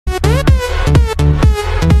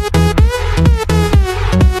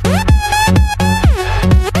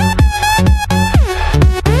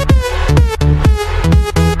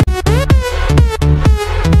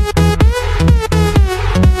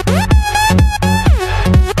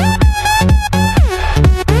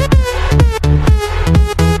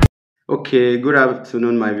Okay, good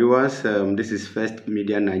afternoon, my viewers. This is First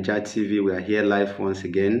Media Niger TV. We are here live once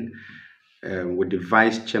again with the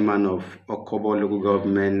Vice Chairman of Okobo Local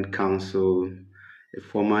Government Council, a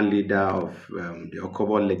former leader of the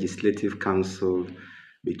Okobo Legislative Council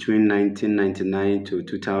between 1999 to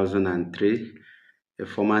 2003, a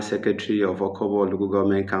former Secretary of Okobo Local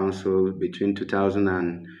Government Council between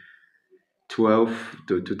 2012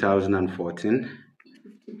 to 2014,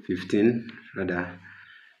 15 rather,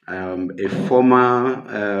 a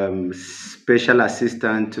former special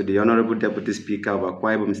assistant to the Honorable Deputy Speaker of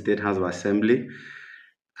Akwa Ibom State House of Assembly,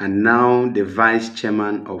 and now the Vice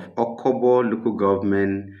Chairman of Okobo Local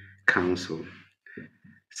Government Council.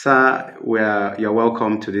 Sir, you're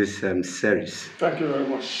welcome to this series. Thank you very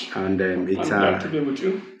much. And it's I'm glad to be with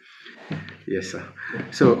you. Yes, sir.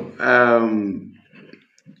 So,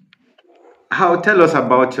 tell us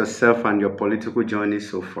about yourself and your political journey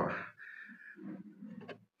so far.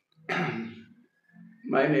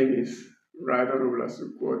 My name is Rider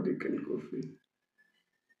Olasukwo Diken Koffi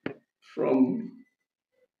from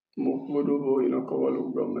Mokobodobo in Okobo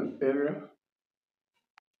local government area.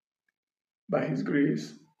 By his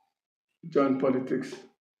grace, joined politics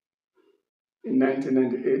in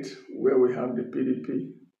 1998, where we have the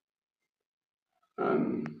PDP,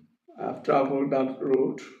 and I've traveled that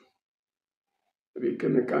road. I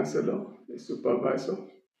became a councillor, a supervisor,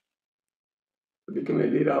 I became a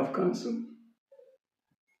leader of council,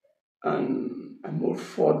 and I moved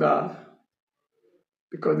further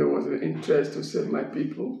because there was an interest to serve my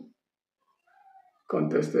people.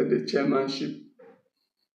 Contested the chairmanship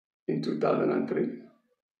in 2003.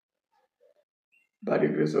 By the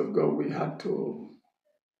grace of God, we had to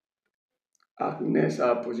harness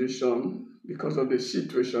our position because of the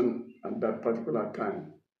situation at that particular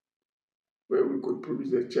time, where we could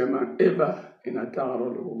produce a chairman ever in a town or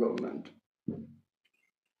local government.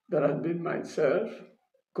 That has been myself,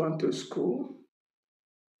 gone to school.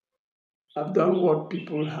 I've done what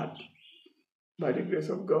people had by the grace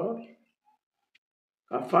of God.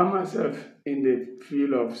 I found myself in the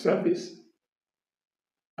field of service,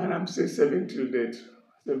 and I'm still serving till date as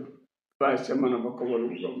the Vice Chairman of Okobo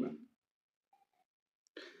local government.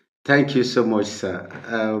 Thank you so much, sir.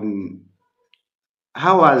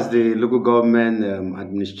 How has the local government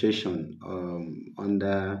administration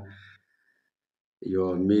under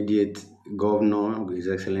your immediate governor, His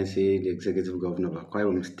Excellency, the Executive Governor of Akwa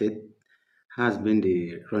Ibom State, has been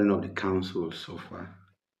the running of the council so far?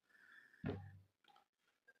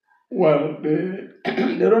 Well, the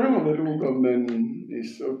running of the local government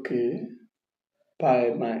is okay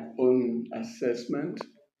by my own assessment.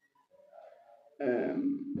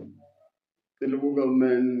 Um, the local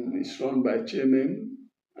government is run by chairman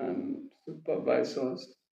and supervisors,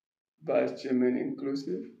 vice chairman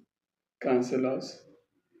inclusive, councillors.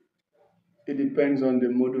 It depends on the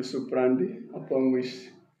modus operandi upon which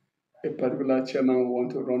a particular chairman will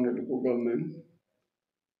want to run the local government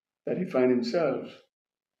that he finds himself.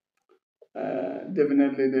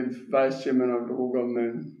 Definitely, the vice chairman of local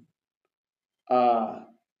government are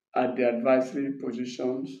at the advisory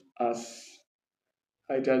positions as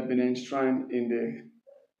it has been enshrined in the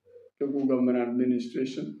local government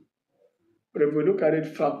administration. But if we look at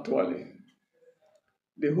it factually,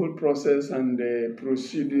 the whole process and the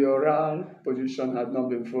procedural position has not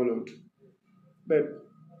been followed. But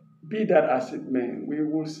be that as it may, we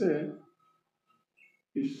will say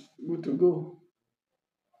it's good to go.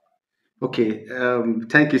 Okay,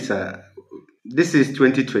 thank you, sir. This is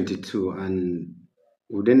 2022, and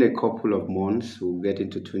within a couple of months, we'll get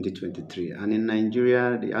into 2023. And in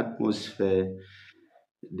Nigeria, the atmosphere,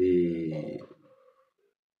 the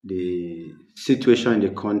the situation in the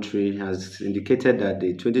country has indicated that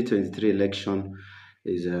the 2023 election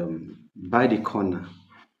is by the corner.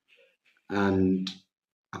 And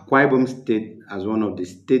Akwa Ibom State, as one of the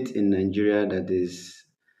states in Nigeria that is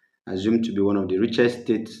assumed to be one of the richest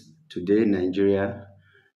states today in Nigeria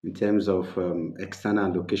in terms of external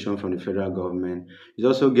allocation from the federal government, is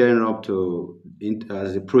also gearing up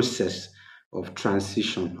as a process of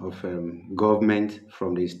transition of government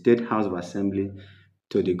from the State House of Assembly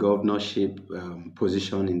to the governorship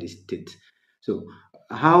position in the state. So,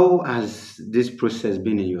 how has this process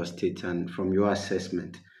been in your state and from your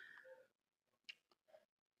assessment?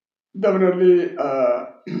 Definitely,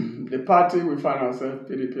 the party we find ourselves,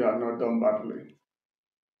 PDP, are not done badly.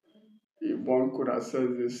 If one could assess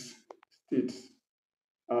this state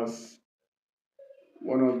as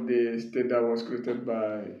one of the states that was created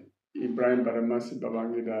by Ibrahim Badamasi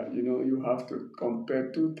Babangida, you have to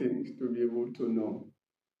compare two things to be able to know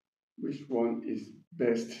which one is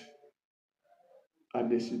best at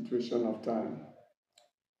the situation of time.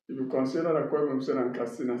 If you consider Akwebom State and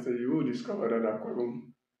Katsina State, you will discover that Akwebom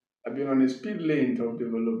have been on a speed lane of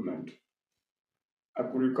development. I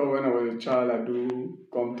could recall when I was a child, I do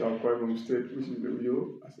come to Akwebom State, which is the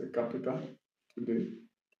Uyo, as a capital today.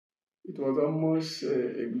 It was almost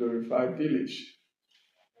a glorified village.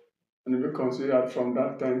 And if you consider from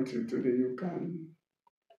that time to today, you can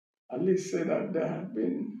at least say that there have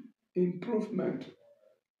been improvement.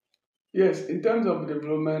 Yes, in terms of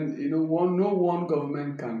development, no one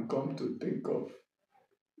government can come to think of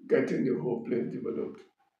getting the whole place developed.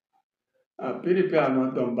 PDP are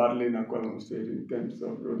not done badly in Akwebom State in terms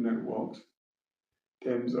of road networks,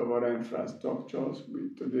 in terms of other infrastructures.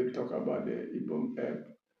 We today talk about the Ibom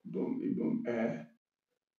Air.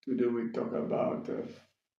 Today we talk about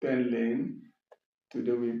 10 lane.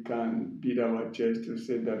 Today we can beat our chest to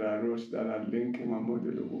say that there are roads that are linking among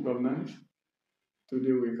the local governments.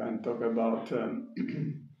 Today we can talk about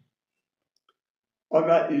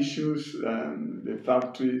other issues, the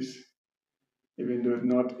factories, even though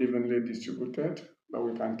not evenly distributed, but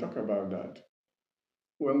we can talk about that.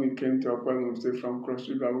 When we came to Akwebom State from Cross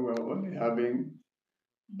River, we were only having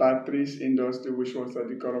batteries industry, which was at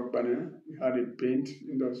the Korokbane. We had a paint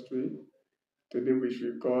industry, today which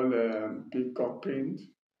we call peacock paint.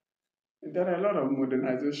 And there are a lot of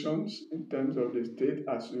modernizations in terms of the state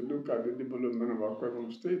as we look at the development of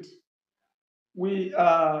Akwebom State. We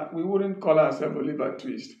wouldn't call ourselves Oliver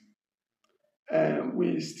Twist.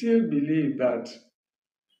 We still believe that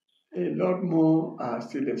a lot more are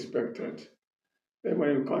still expected. Then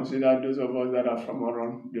when you consider those of us that are from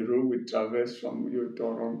Oron, the road we traverse from Uyo to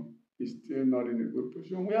Oron is still not in a good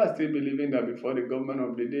position. We are still believing that before the government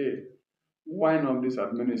of the day, one of this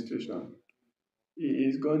administration, he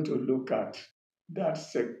is going to look at that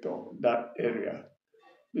sector, that area.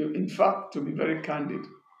 In fact, to be very candid,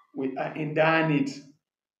 we are in dire need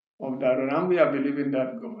of that. And we are believing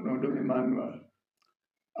that Governor Dom Emmanuel,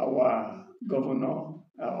 our governor,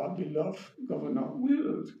 our beloved governor,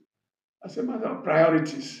 will, as a matter of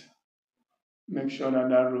priorities, make sure that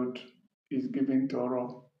that road is given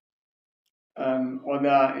thorough and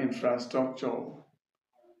other infrastructure.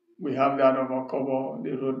 We have that of Okobo,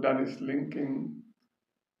 the road that is linking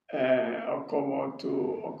Okobo to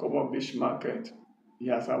Okobo Beach Market. He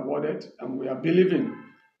has awarded, and we are believing,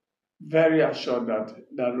 very assured that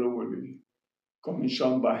that road will be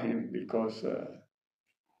commissioned by him because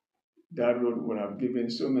that road would have given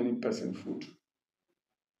so many persons food.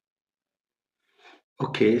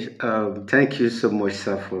 Okay, thank you so much,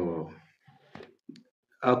 sir, for.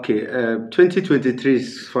 Okay, 2023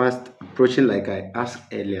 is fast approaching, like I asked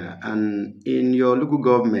earlier, and in your local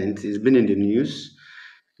government, it's been in the news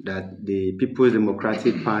that the People's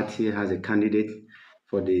Democratic Party has a candidate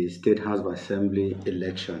for the State House of Assembly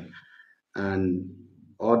election, and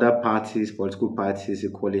other parties, political parties,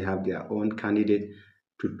 equally have their own candidate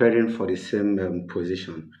preparing for the same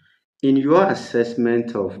position. In your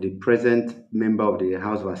assessment of the present member of the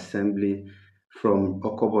House of Assembly from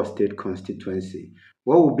Okobo State constituency,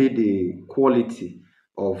 what would be the quality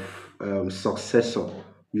of successor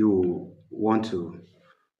you want to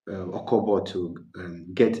Okobo to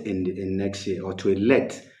get in next year or to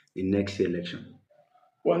elect in next year election?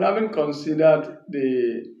 Well, having considered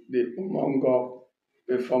the umongo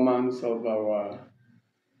performance of our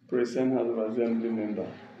present House of Assembly member,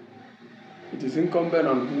 it is incumbent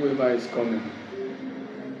on whoever is coming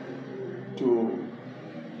to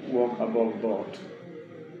work above board.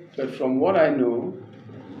 But from what I know,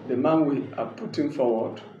 the man we are putting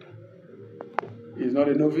forward is not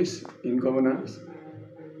a novice in governance,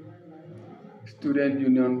 student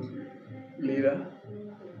union leader,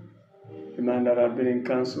 a man that had been in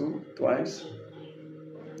council twice,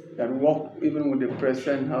 that worked even with the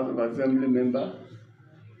present House of Assembly member.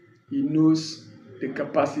 He knows the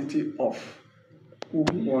capacity of who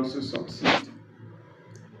wants to succeed.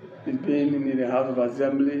 He's been in the House of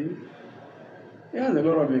Assembly. He has a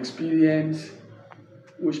lot of experience,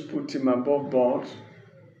 which put him above board,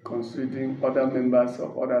 considering other members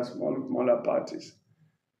of other smaller parties.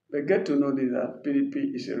 But get to know this, that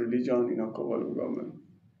PDP is a religion in Okobo government.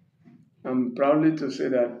 I'm proudly to say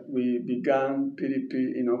that we began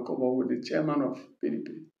PDP in Okobo with the chairman of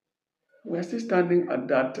PDP. We are still standing at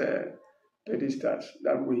that pedestal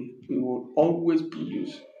that we will always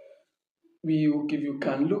produce. If you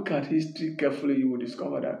can look at history carefully, you will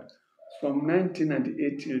discover that from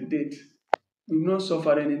 1998 till date, we've not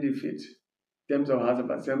suffered any defeat in terms of House of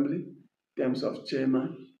Assembly, in terms of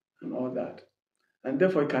chairman, and all that. And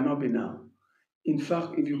therefore, it cannot be now. In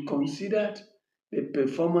fact, if you considered the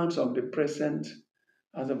performance of the present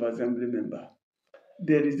House of Assembly member,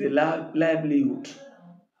 there is a livelihood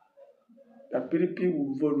that PDP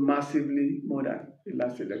will vote massively more than the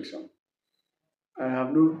last election. I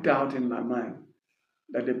have no doubt in my mind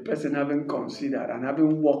that the person having considered and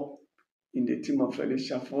having worked in the team of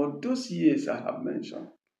Felicia for those years I have mentioned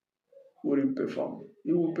wouldn't perform.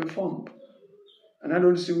 He will perform. And I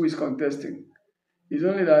don't see who is contesting. It's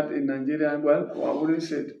only that in Nigeria, well, I wouldn't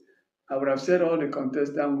say it. I would have said all the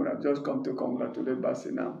contestants would have just come to congratulate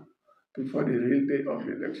Basi now before the real day of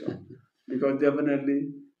the election. Because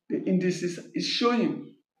definitely the indices is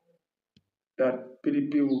showing that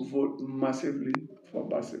PDP will vote massively for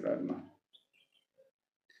Basi right now.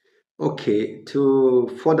 Okay, to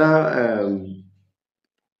further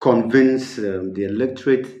convince the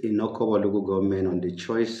electorate in Okobo local government on the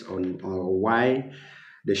choice on why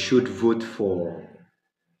they should vote for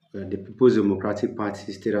the People's Democratic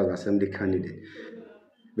Party State House Assembly candidate,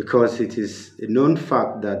 because it is a known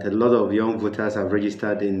fact that a lot of young voters have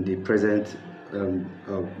registered in the present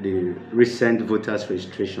the recent voters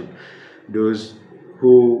registration. Those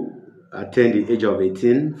who attained the age of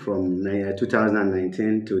 18 from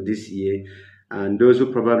 2019 to this year, and those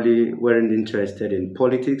who probably weren't interested in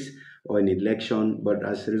politics or in election, but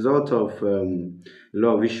as a result of a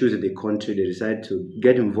lot of issues in the country, they decided to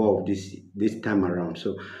get involved this time around.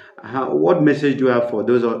 So, what message do you have for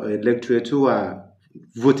those electorates who are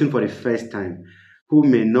voting for the first time, who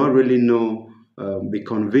may not really know, be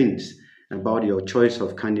convinced about your choice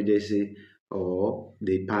of candidacy or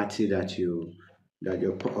the party that your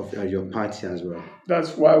of your party as well?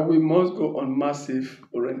 That's why we must go on massive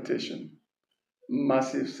orientation,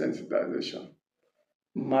 massive sensitization,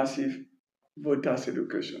 massive voters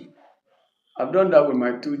education. I've done that with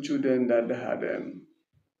my two children that had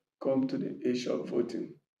come to the age of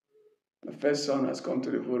voting. My first son has come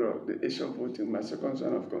to the age of voting. My second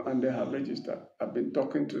son has come, and they have registered. I've been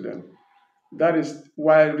talking to them. That is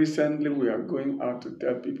why recently we are going out to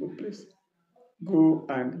tell people, please go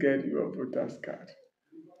and get your voter's card.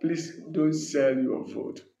 Please don't sell your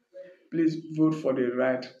vote. Please vote for the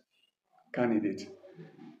right candidate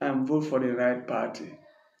and vote for the right party.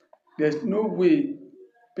 There's no way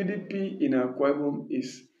PDP in Akwa Ibom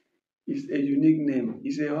is a unique name.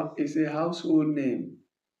 It's a household name.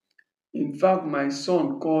 In fact, my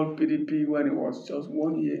son called PDP when he was just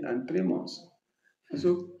 1 year and 3 months. And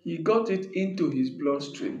so he got it into his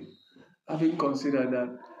bloodstream, having considered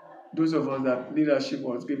that those of us that leadership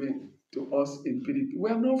was given to us in PDP, we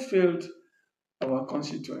have not failed our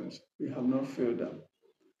constituents. We have not failed them.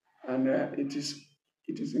 And it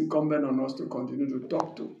is incumbent on us to continue to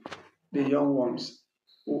talk to the young ones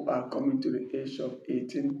who are coming to the age of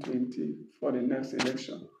 18, 20 for the next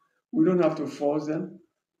election. We don't have to force them.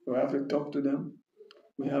 We have to talk to them.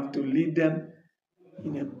 We have to lead them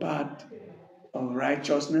in a path of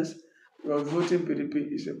righteousness. Because voting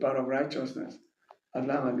PDP is a part of righteousness as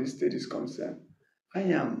long as this state is concerned. I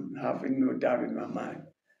am having no doubt in my mind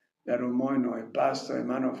that Omoino, a pastor, a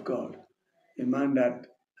man of God, a man that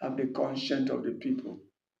have the conscience of the people,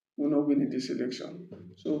 will not win in this election.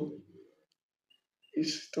 So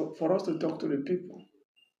for us to talk to the people.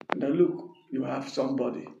 And then look, you have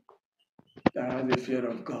somebody that has the fear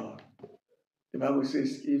of God. The Bible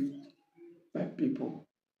says, if my people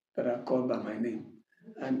that are called by my name,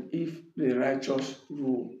 and if the righteous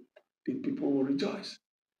rule, the people will rejoice.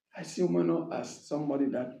 I see Umano as somebody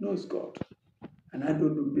that knows God, and I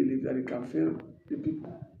don't believe that he can fail the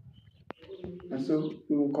people. And so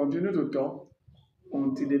we will continue to talk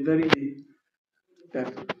until the very day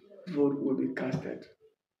that vote will be casted.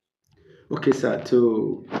 Okay, sir.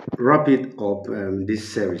 To wrap it up,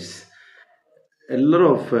 this series, a lot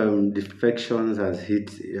of defections has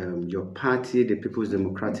hit your party, the People's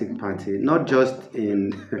Democratic Party, not just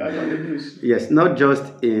in That's on the news. yes, not just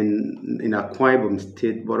in Akwa Ibom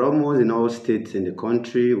State, but almost in all states in the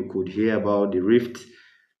country. We could hear about the rift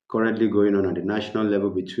currently going on at the national level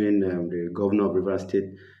between the governor of Rivers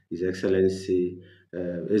State, His Excellency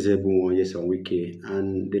Ezebunwo Wike,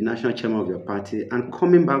 and the national chairman of your party, and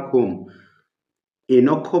coming back home in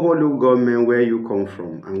Okobo local government where you come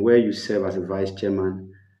from and where you serve as a vice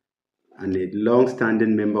chairman and a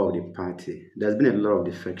long-standing member of the party, there's been a lot of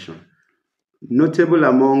defection. Notable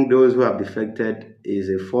among those who have defected is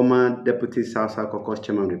a former Deputy South South Caucus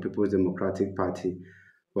chairman of the People's Democratic Party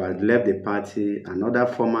who has left the party, and other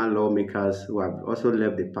former lawmakers who have also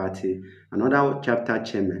left the party, another chapter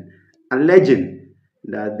chairman, alleging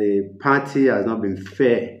that the party has not been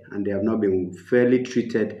fair and they have not been fairly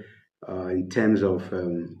treated in terms of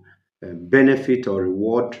benefit or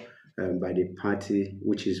reward by the party,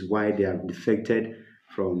 which is why they have defected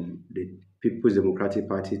from the People's Democratic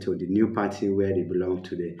Party to the new party where they belong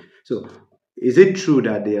today. So Is it true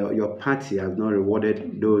that your party has not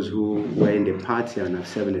rewarded those who were in the party and have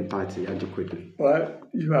served in the party adequately? Well,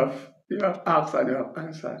 you have asked and you have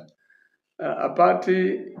answered. A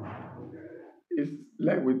party is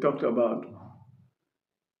like we talked about.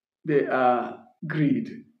 They are greed.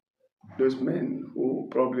 Those men who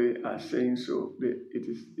probably are saying so, it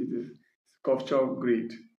is culture of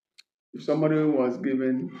greed. If somebody was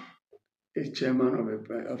given a chairman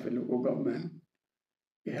of a local government,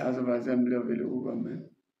 a house of assembly of a local government,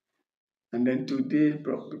 and then today,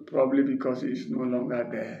 probably because he is no longer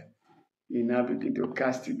there, he now begin to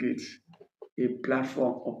castigate a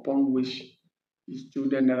platform upon which his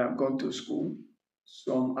children that have gone to school,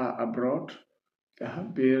 some are abroad, that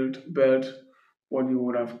have built what you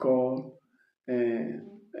would have called uh,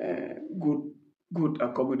 good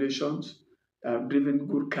accommodations, that have driven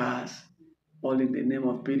good cars, all in the name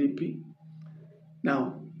of PDP.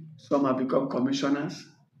 Now, some have become commissioners,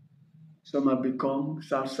 some have become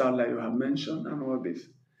South like you have mentioned, and all this.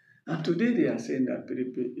 And today they are saying that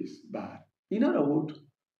PDP is bad. In other words,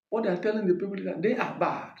 what they are telling the people is that they are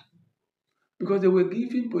bad because they were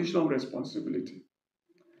given position of responsibility.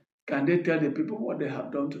 Can they tell the people what they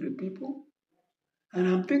have done to the people? And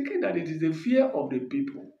I'm thinking that it is the fear of the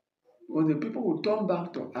people, because the people will turn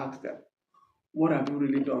back to ask them, what have you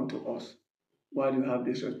really done to us while you have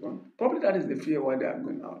this response? Probably that is the fear why they are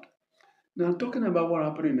going out. Now, talking about what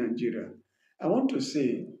happened in Nigeria, I want to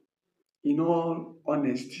say, in all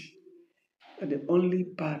honesty, that the only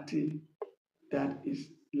party that is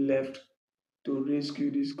left to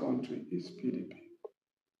rescue this country is PDP.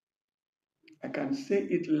 I can say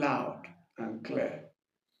it loud and clear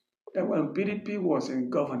that when PDP was in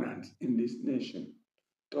governance in this nation,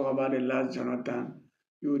 talk about the last Jonathan,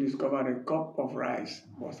 you will discover a cup of rice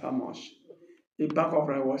was how much? A bag of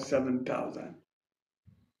rice was 7,000.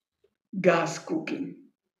 Gas cooking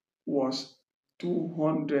was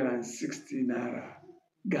 260 naira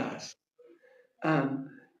gas. And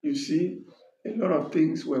you see, a lot of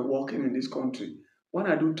things were working in this country. When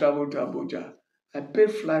I do travel to Abuja, I pay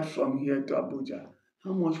flight from here to Abuja.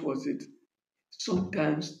 How much was it?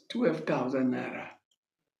 Sometimes 12,000 naira.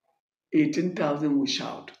 18,000 we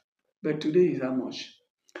shout. But today is how much?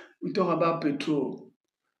 We talk about petrol.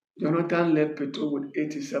 Jonathan left petrol with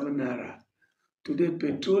 87 naira. Today,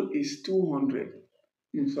 petrol is 200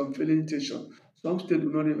 in some filling stations. Some states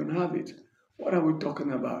do not even have it. What are we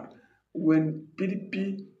talking about? When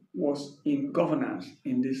PDP was in governance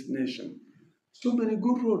in this nation, so many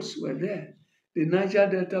good roads were there. The Niger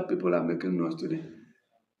Delta people are making noise today.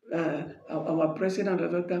 Our president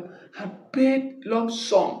at that time had paid lump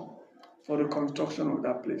sum for the construction of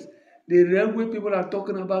that place. The railway people are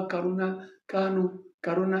talking about Karuna, Kanu,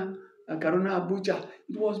 Karuna, and Karuna Abuja.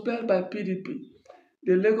 It was built by PDP.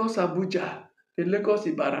 The Lagos Abuja, the Lagos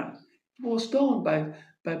Ibadan, it was done by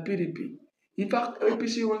PDP. In fact,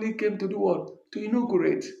 APC only came to do what? To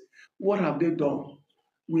inaugurate. What have they done?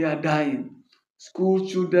 We are dying. School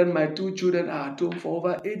children, my two children are at home for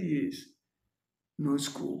over 8 years. No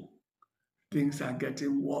school. Things are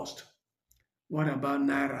getting worse. What about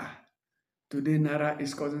Naira? Today, Naira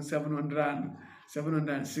is causing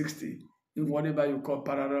 760 in whatever you call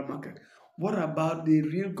parallel market. What about the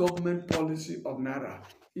real government policy of Naira?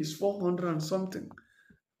 It's 400 and something.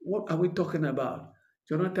 What are we talking about?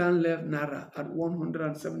 Jonathan left Naira at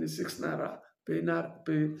 176 Naira per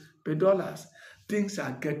dollars. Things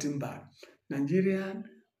are getting bad. Nigerian,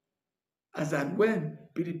 as at when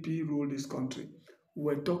PDP ruled this country, we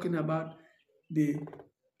were talking about the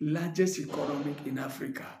largest economy in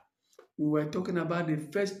Africa. We were talking about the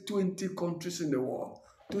first 20 countries in the world.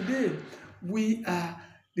 Today, we are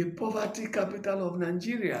the poverty capital of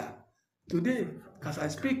Nigeria. Today, as I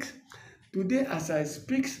speak,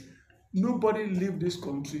 nobody leave this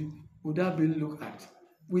country without being looked at.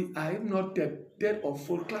 We are, if not dead or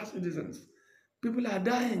full class citizens. People are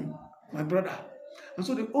dying, my brother. And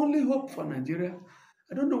so the only hope for Nigeria,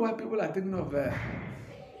 I don't know why people are thinking of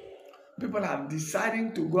people are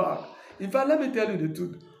deciding to go out. In fact, let me tell you the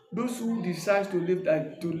truth. Those who decide to leave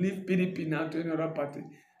PDP now to any other party,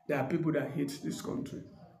 there are people that hate this country.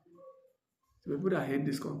 The people that hate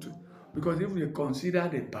this country. Because if we consider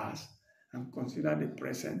the past and consider the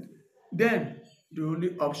present, then the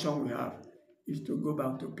only option we have is to go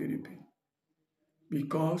back to PDP.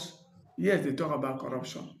 Because, yes, they talk about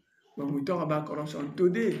corruption. When we talk about corruption,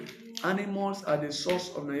 today, animals are the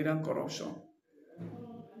source of Nigerian corruption.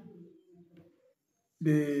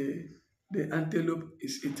 The, the antelope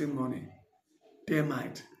is eating money,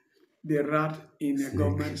 termite, the rat in a Snake.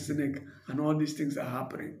 government snake, and all these things are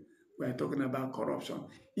happening. We are talking about corruption.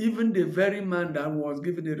 Even the very man that was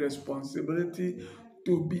given the responsibility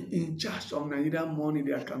to be in charge of Nigerian money,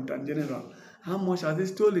 the Accountant General. How much has he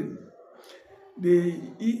stolen? The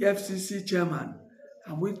EFCC chairman,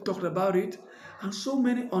 and we talked about it, and so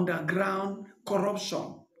many underground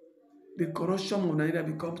corruption. The corruption of Nigeria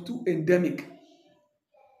becomes too endemic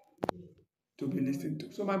to be listened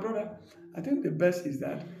to. So, my brother, I think the best is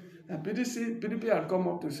that PDP had come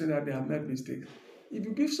up to say that they have made mistakes. If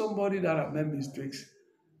you give somebody that have made mistakes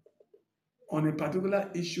on a particular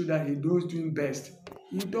issue that he knows doing best,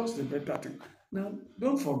 he does the better thing. Now,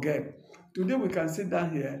 don't forget, today we can sit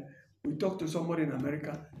down here, we talk to somebody in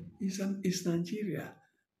America, it's Nigeria,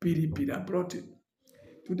 PDP that brought it.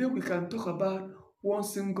 Today we can talk about one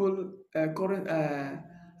single current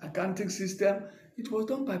accounting system. It was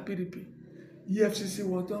done by PDP. EFCC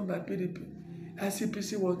was done by PDP.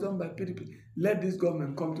 ICPC was done by PDP. Let this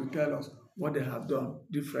government come to tell us what they have done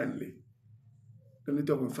differently. Let me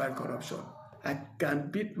talk with fight corruption. I can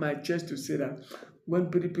beat my chest to say that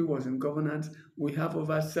when PDP was in governance, we have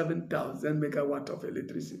over 7,000 megawatt of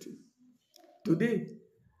electricity. Today,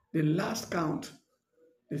 the last count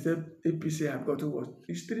they said APC have gotten was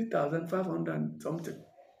 3,500 something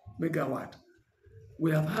megawatt.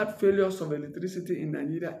 We have had failures of electricity in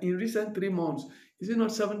Nigeria in recent 3 months. Is it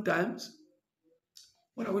not 7 times?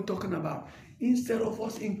 What are we talking about? Instead of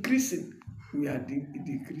us increasing, we are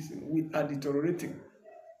decreasing. We are deteriorating.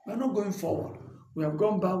 We are not going forward. We have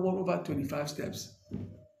gone backward over 25 steps.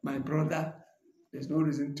 My brother, there's no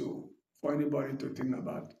reason for anybody to think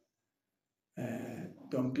about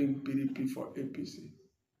dumping PDP for APC.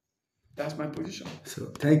 That's my position. So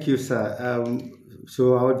thank you, sir.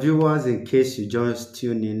 So our viewers, in case you just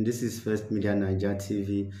tune in, this is First Media Niger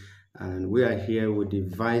TV, and we are here with the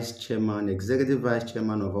Vice Chairman, Executive Vice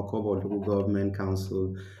Chairman of Okobo Local Government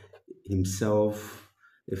Council himself,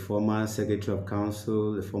 a former Secretary of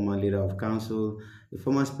Council, a former Leader of Council, a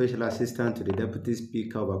former Special Assistant to the Deputy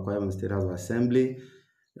Speaker of Akwa Ibom State House of Assembly,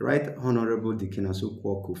 Right Honorable Dikinasu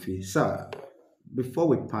Koffi. Sir, before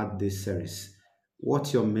we part this series,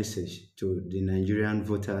 what's your message to the Nigerian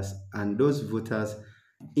voters and those voters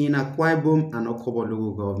in Akwa Ibom and Okobo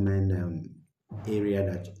local government area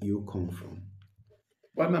that you come from?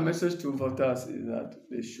 Well, my message to voters is that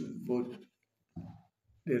they should vote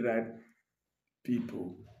the right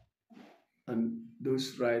people and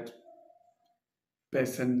those right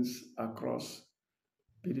persons across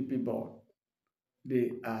PDP board.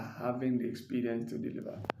 They are having the experience to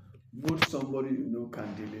deliver. Vote somebody you know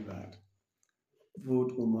can deliver.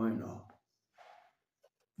 Vote Umoino.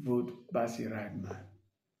 Vote Basi Ragman.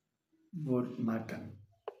 Vote Matan.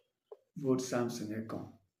 Vote Samson Ekon.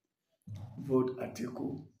 Vote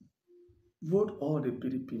Atiku. Vote all the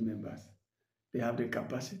PDP members. They have the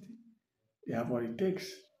capacity. They have what it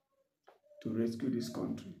takes to rescue this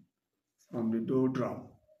country from the doldrum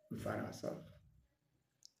we find ourselves.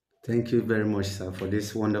 Thank you very much, sir, for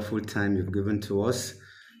this wonderful time you've given to us.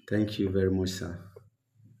 Thank you very much, sir.